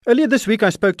Earlier this week,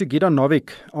 I spoke to Gideon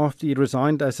Novick after he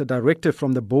resigned as a director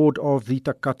from the board of the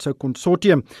Takatso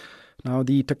Consortium. Now,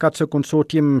 the Takatso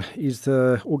Consortium is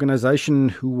the organisation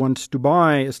who wants to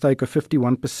buy a stake of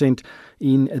 51%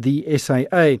 in the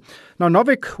SAA. Now,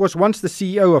 Novick was once the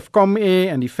CEO of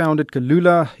Comair and he founded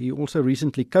Kulula. He also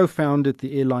recently co-founded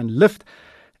the airline Lyft,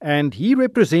 and he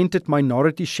represented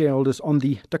minority shareholders on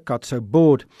the Takatso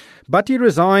board. But he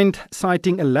resigned,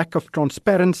 citing a lack of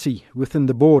transparency within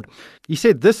the board. He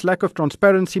said this lack of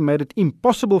transparency made it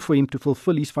impossible for him to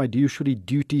fulfill his fiduciary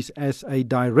duties as a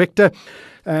director.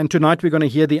 And tonight we're going to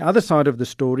hear the other side of the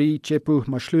story. Tshepo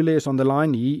Mashlule is on the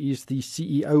line. He is the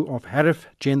CEO of Harif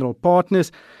General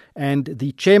Partners and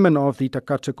the chairman of the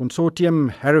Takatso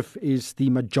Consortium. Harif is the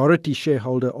majority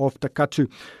shareholder of Takatso.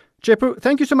 Tshepo,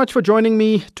 thank you so much for joining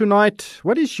me tonight.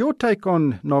 What is your take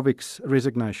on Novick's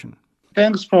resignation?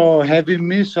 Thanks for having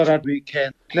me so that we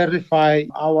can clarify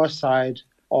our side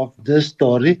of this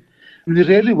story. We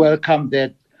really welcome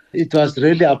that it was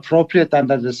really appropriate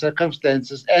under the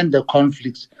circumstances and the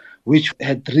conflicts which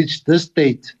had reached this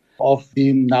state of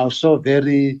being now so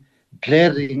very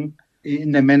glaring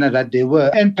in the manner that they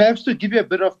were. And perhaps to give you a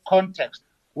bit of context,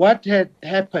 what had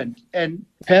happened, and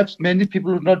perhaps many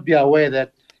people would not be aware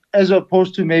that as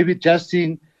opposed to maybe just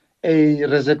seeing a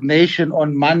resignation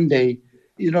on Monday,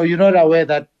 you're not aware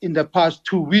that in the past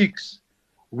 2 weeks,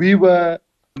 we were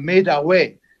made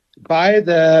aware by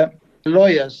the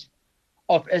lawyers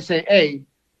of SAA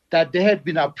that they had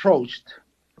been approached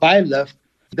by Lyft,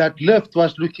 that Lyft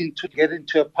was looking to get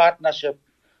into a partnership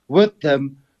with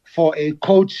them for a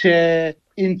code-share,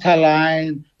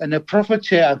 interline, and a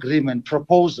profit-share agreement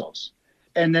proposals.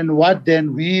 And then what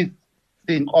then we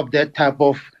think of that type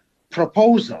of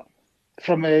proposal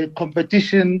from a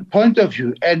competition point of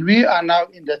view. And we are now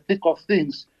in the thick of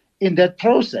things in that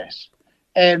process.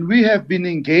 And we have been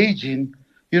engaging,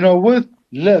 with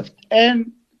Lyft and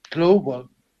Global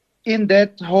in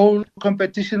that whole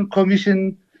competition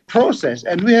commission process.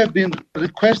 And we have been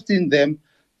requesting them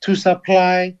to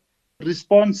supply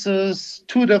responses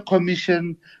to the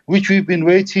commission, which we've been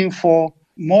waiting for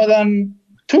more than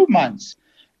 2 months.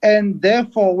 And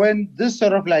therefore, when this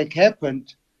sort of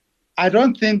happened, I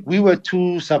don't think we were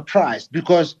too surprised,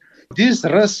 because these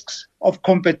risks of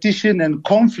competition and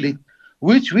conflict,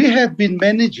 which we have been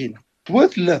managing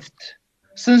with Lyft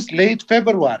since late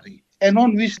February, and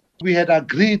on which we had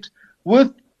agreed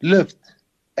with Lyft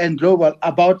and Global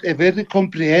about a very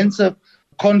comprehensive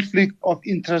conflict of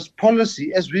interest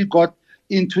policy as we got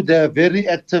into the very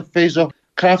active phase of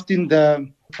crafting the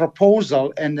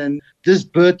proposal and then this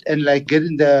bid and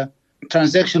getting the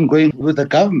transaction going with the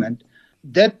government.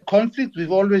 That conflict,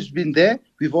 we've always been there.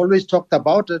 We've always talked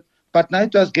about it. But now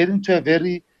it was getting to a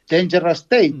very dangerous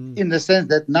state in the sense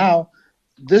that now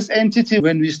this entity,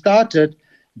 when we started,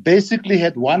 basically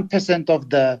had 1% of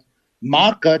the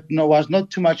market. Was not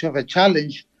too much of a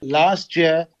challenge. Last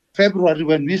year, February,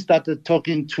 when we started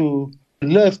talking to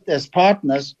Lyft as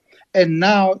partners, and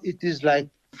now it is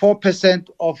 4%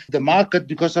 of the market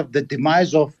because of the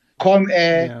demise of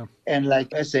Comair and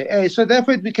SAA. So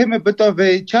therefore, it became a bit of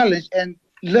a challenge. And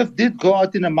Lyft did go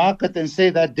out in the market and say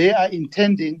that they are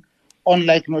intending on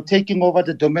taking over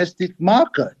the domestic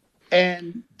market.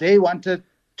 And they wanted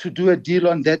to do a deal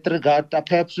on that regard,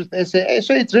 perhaps with SAA.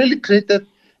 So it really created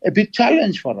a big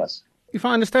challenge for us. If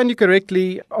I understand you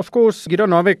correctly, of course, Gideon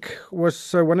Novick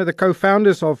was one of the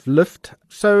co-founders of Lyft.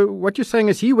 So what you're saying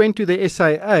is he went to the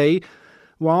SAA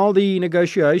while the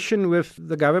negotiation with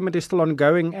the government is still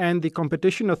ongoing and the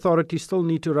competition authority still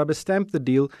need to rubber stamp the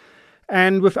deal.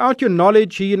 And without your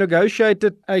knowledge, he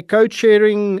negotiated a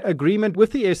code-sharing agreement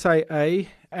with the SAA.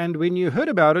 And when you heard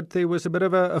about it, there was a bit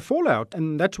of a fallout,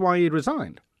 and that's why he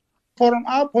resigned. From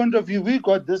our point of view, we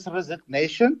got this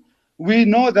resignation. We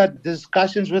know that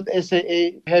discussions with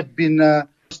SAA had been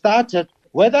started.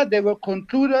 Whether they were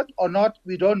concluded or not,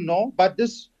 we don't know. But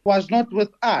this was not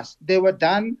with us. They were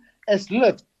done as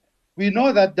Lyft. We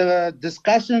know that the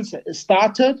discussions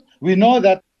started. We know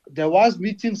that there was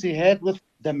meetings he had with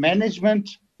the management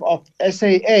of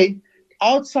SAA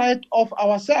outside of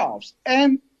ourselves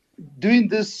and doing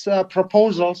these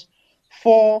proposals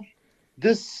for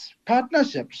these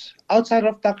partnerships outside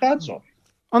of Takatso.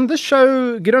 On this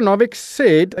show, Gideon Novick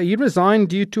said he resigned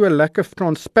due to a lack of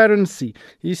transparency.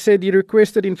 He said he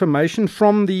requested information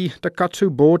from the Takatso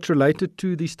board related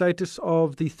to the status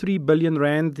of the 3 billion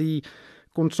rand the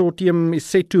consortium is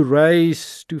set to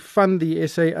raise to fund the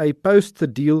SAA post the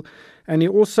deal. And he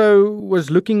also was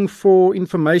looking for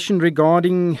information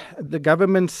regarding the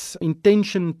government's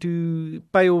intention to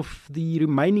pay off the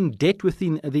remaining debt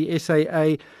within the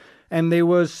SAA and there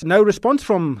was no response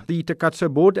from the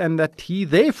Takatso board, and that he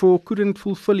therefore couldn't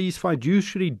fulfill his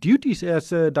fiduciary duties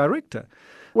as a director.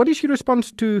 What is your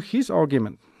response to his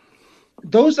argument?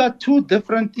 Those are two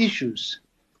different issues.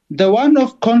 The one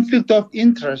of conflict of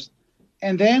interest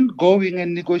and then going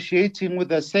and negotiating with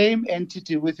the same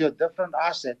entity with your different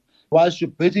asset whilst you're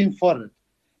bidding for it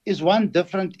is one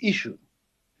different issue.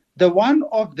 The one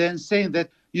of then saying that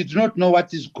you do not know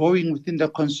what is going within the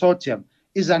consortium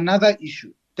is another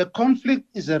issue. The conflict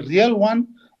is a real one,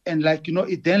 and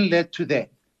it then led to that.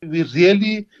 We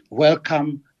really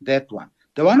welcome that one.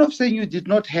 The one of saying you did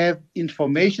not have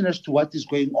information as to what is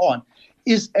going on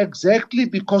is exactly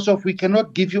because of we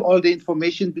cannot give you all the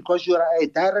information because you are a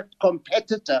direct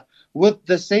competitor with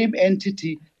the same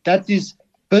entity that is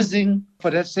bidding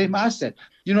for that same asset.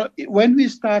 When we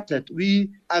started,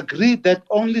 we agreed that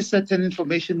only certain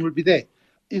information will be there.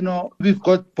 We've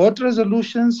got board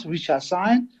resolutions which are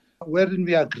signed, wherein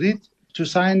we agreed to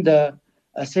sign the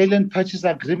sale and purchase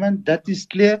agreement. That is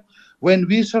clear. When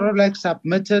we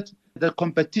submitted the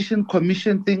competition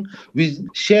commission thing, we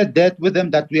shared that with them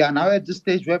that we are now at the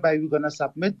stage whereby we're going to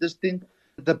submit this thing.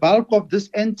 The bulk of this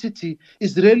entity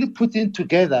is really putting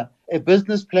together a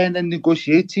business plan and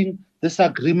negotiating this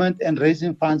agreement and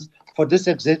raising funds for this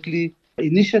exactly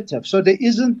initiative. So there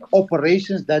isn't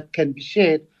operations that can be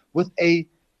shared with a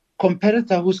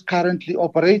competitor who's currently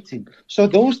operating. So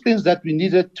those things that we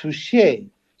needed to share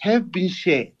have been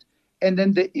shared. And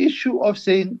then the issue of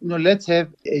saying, let's have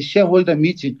a shareholder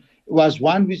meeting was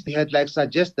one which they had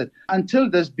suggested. Until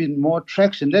there's been more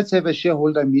traction, let's have a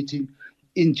shareholder meeting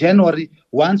in January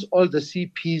once all the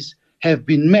CPs have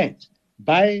been met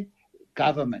by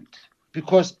government.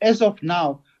 Because as of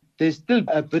now, there's still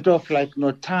a bit of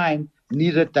time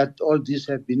needed that all these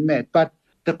have been met. But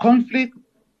the conflict,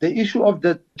 the issue of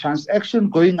the transaction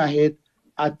going ahead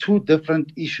are two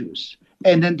different issues.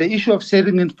 And then the issue of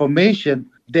sharing information,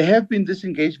 there have been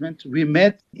disengagement. We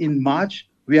met in March.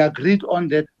 We agreed on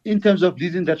that in terms of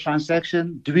leading the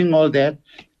transaction, doing all that.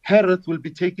 Harrods will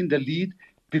be taking the lead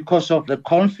because of the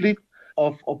conflict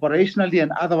of operationally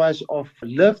and otherwise of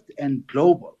Lift and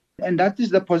Global. And that is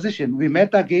the position. We met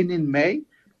again in May,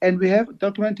 and we have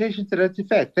documentation to that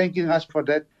effect, thanking us for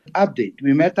that update.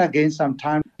 We met again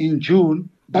sometime in June,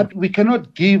 but we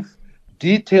cannot give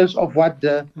details of what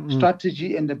the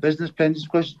strategy and the business plan is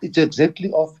because it's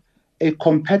exactly of a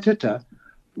competitor,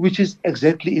 which is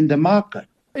exactly in the market.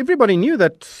 Everybody knew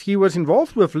that he was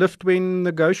involved with Lift when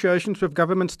negotiations with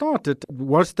government started.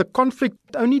 Was the conflict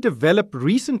only developed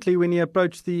recently when he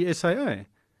approached the SAA?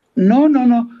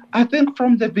 No. I think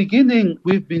from the beginning,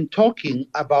 we've been talking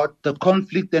about the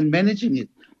conflict and managing it.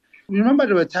 Remember,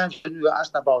 there were times when we were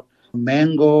asked about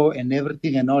Mango and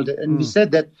everything and all that, and we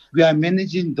said that we are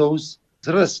managing those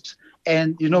risks.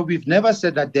 And, we've never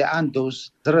said that there aren't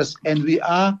those risks. And we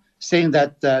are saying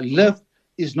that Lift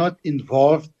is not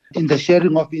involved in the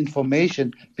sharing of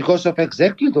information because of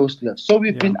exactly those risks. So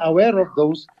we've been aware of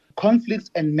those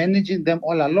conflicts and managing them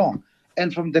all along.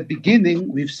 And from the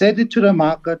beginning, we've said it to the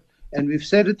market, and we've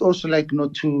said it also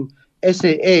to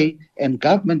SAA and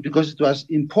government because it was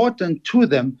important to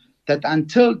them that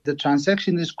until the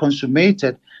transaction is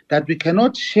consummated, that we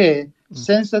cannot share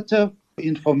sensitive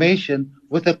information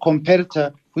with a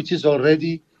competitor which is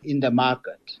already in the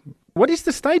market. What is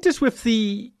the status with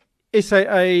the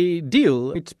SAA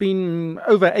deal? It's been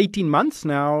over 18 months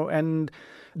now, and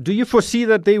do you foresee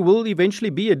that there will eventually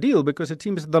be a deal? Because it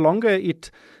seems the longer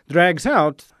it drags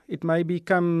out, it may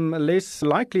become less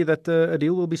likely that a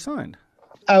deal will be signed.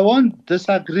 I won't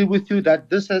disagree with you that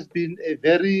this has been a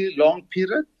very long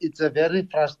period. It's a very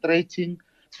frustrating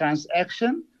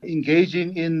transaction,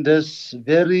 engaging in this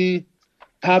very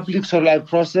public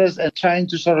process and trying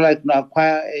to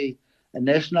acquire a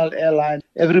national airline.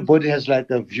 Everybody has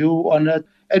a view on it.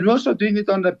 And we're also doing it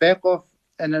on the back of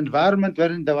an environment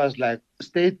wherein there was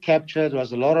state capture, there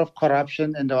was a lot of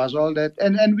corruption, and there was all that.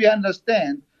 And we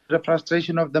understand the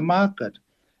frustration of the market.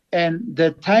 And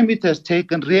the time it has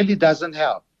taken really doesn't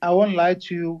help. I won't lie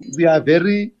to you. We are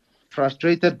very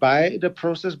frustrated by the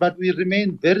process, but we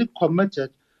remain very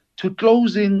committed to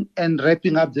closing and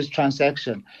wrapping up this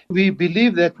transaction. We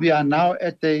believe that we are now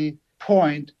at a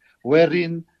point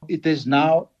wherein it is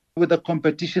now with the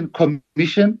Competition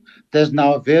Commission. There's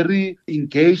now very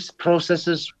engaged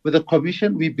processes with the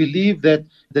Commission. We believe that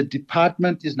the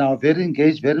department is now very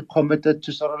engaged, very committed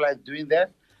to doing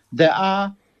that. There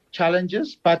are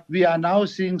challenges, but we are now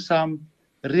seeing some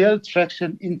real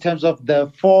traction in terms of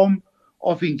the form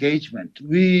of engagement.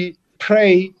 We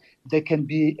pray there can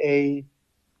be a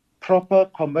proper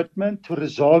commitment to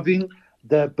resolving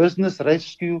the business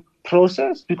rescue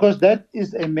process because that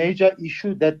is a major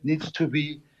issue that needs to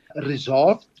be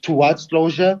resolved towards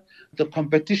closure. The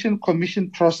Competition Commission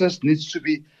process needs to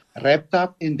be wrapped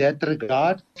up in that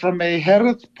regard. From a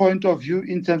health point of view,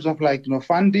 in terms of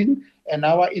funding and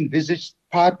our envisaged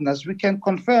partners, we can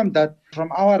confirm that from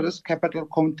our risk capital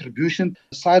contribution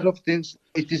side of things,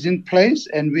 it is in place,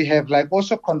 and we have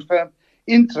also confirmed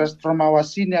interest from our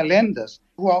senior lenders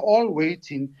who are all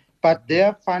waiting, but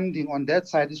their funding on that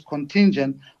side is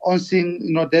contingent on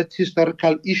seeing that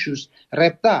historical issues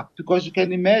wrapped up, because you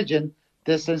can imagine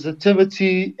the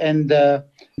sensitivity and the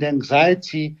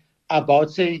anxiety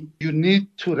about saying you need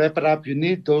to wrap it up, you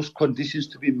need those conditions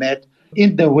to be met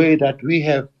in the way that we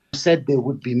have said they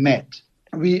would be met.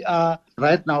 We are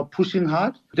right now pushing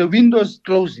hard. The window is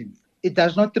closing. It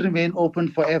does not remain open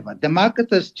forever. The market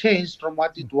has changed from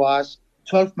what it was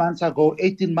 12 months ago,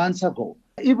 18 months ago.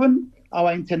 Even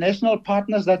our international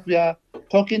partners that we are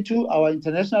talking to, our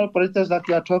international operators that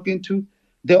we are talking to,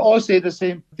 they all say the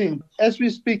same thing. As we're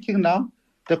speaking now,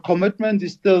 the commitment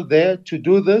is still there to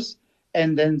do this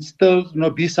and then still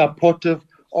be supportive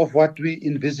of what we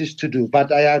envisage to do.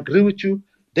 But I agree with you,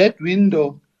 that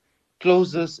window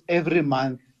closes every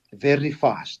month very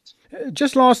fast.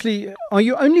 Just lastly, are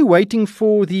you only waiting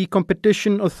for the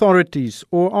competition authorities,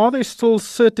 or are there still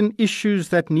certain issues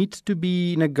that need to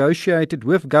be negotiated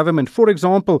with government? For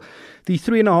example, the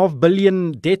 3.5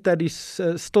 billion debt that is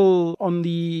still on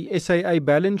the SAA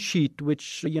balance sheet,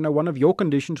 which, one of your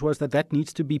conditions was that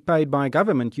needs to be paid by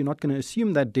government. You're not going to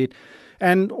assume that debt.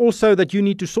 And also that you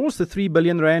need to source the 3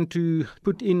 billion rand to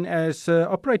put in as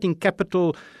operating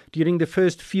capital during the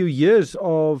first few years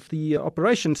of the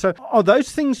operation. So are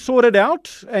those things sorted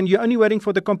out and you're only waiting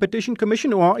for the Competition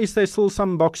Commission, or is there still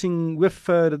some boxing with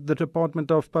the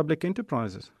Department of Public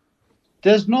Enterprises?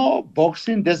 There's no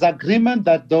boxing. There's agreement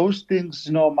that those things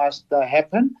must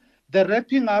happen. The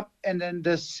wrapping up and then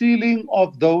the sealing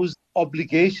of those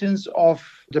obligations of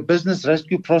the business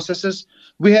rescue processes,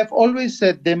 we have always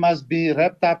said they must be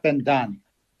wrapped up and done.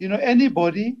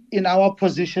 Anybody in our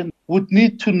position would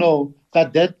need to know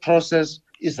that process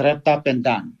is wrapped up and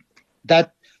done,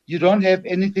 that you don't have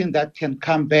anything that can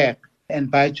come back and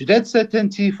bite you. That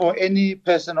certainty for any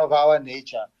person of our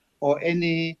nature or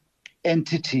any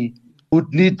entity would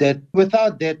need that.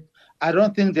 Without that, I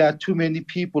don't think there are too many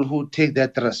people who take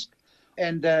that risk.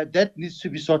 And that needs to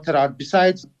be sorted out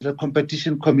besides the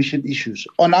Competition Commission issues.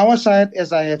 On our side,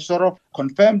 as I have sort of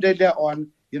confirmed earlier on,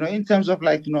 in terms of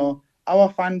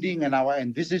our funding and our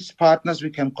envisaged partners,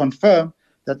 we can confirm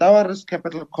that our risk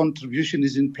capital contribution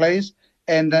is in place.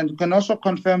 And then we can also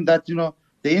confirm that,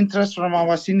 the interest from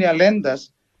our senior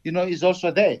lenders, is also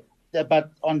there.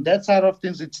 But on that side of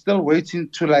things, it's still waiting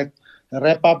to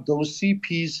wrap up those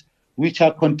CPs, which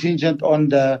are contingent on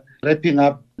the wrapping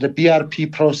up the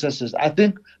BRP processes. I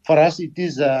think for us, it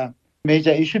is a major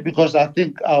issue because I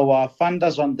think our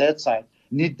funders on that side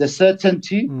need the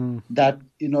certainty that,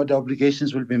 the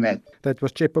obligations will be met. That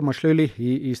was Tsepo Mahluli.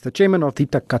 He is the chairman of the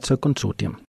Takatso Consortium.